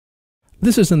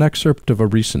This is an excerpt of a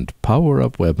recent Power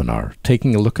Up webinar,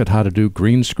 taking a look at how to do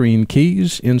green screen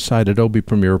keys inside Adobe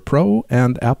Premiere Pro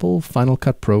and Apple Final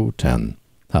Cut Pro 10.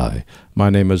 Hi, my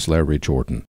name is Larry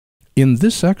Jordan. In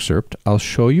this excerpt, I'll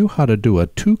show you how to do a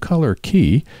two-color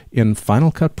key in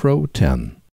Final Cut Pro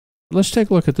 10. Let's take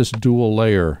a look at this dual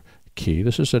layer key.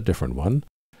 This is a different one.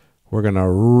 We're going to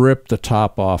rip the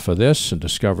top off of this and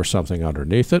discover something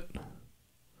underneath it.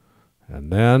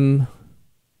 And then,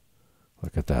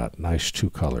 look at that, nice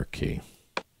two-color key.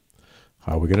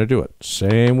 How are we going to do it?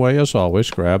 Same way as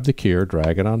always, grab the key,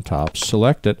 drag it on top,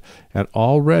 select it, and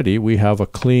already we have a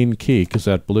clean key because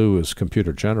that blue is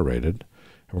computer generated.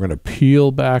 And we're going to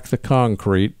peel back the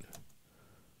concrete,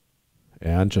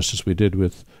 and just as we did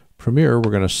with Premiere,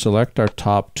 we're going to select our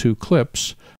top two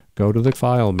clips, go to the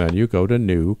File menu, go to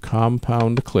New,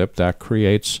 Compound Clip. That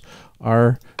creates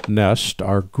our nest,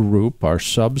 our group, our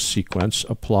subsequence.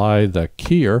 Apply the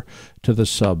keyer to the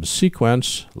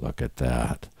subsequence. Look at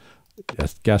that.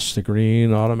 Guess the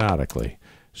green automatically.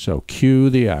 So cue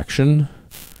the action,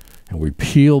 and we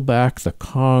peel back the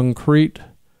concrete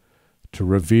to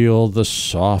reveal the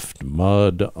soft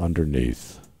mud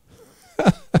underneath.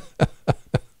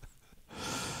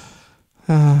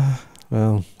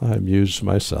 Well, I amused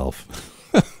myself.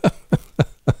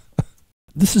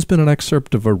 This has been an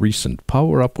excerpt of a recent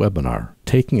Power Up webinar,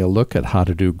 taking a look at how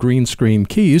to do green screen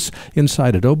keys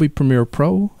inside Adobe Premiere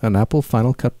Pro and Apple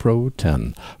Final Cut Pro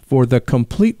 10. For the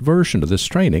complete version of this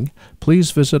training,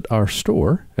 please visit our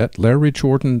store at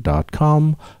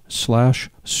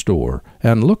larryjordan.com/store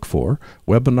and look for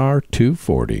Webinar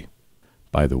 240.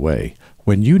 By the way,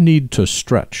 when you need to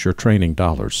stretch your training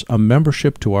dollars, a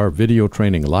membership to our video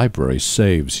training library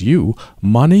saves you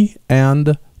money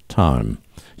and time.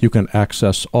 You can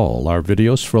access all our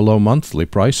videos for a low monthly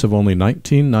price of only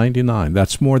 $19.99.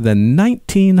 That's more than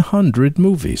 1,900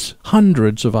 movies,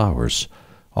 hundreds of hours,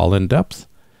 all in depth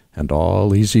and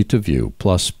all easy to view.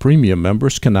 Plus, premium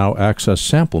members can now access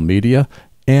sample media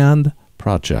and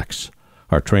projects.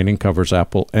 Our training covers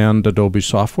Apple and Adobe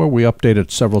software. We update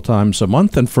it several times a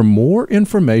month. And for more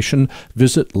information,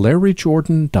 visit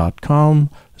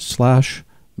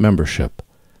larryjordan.com/membership.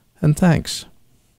 And thanks.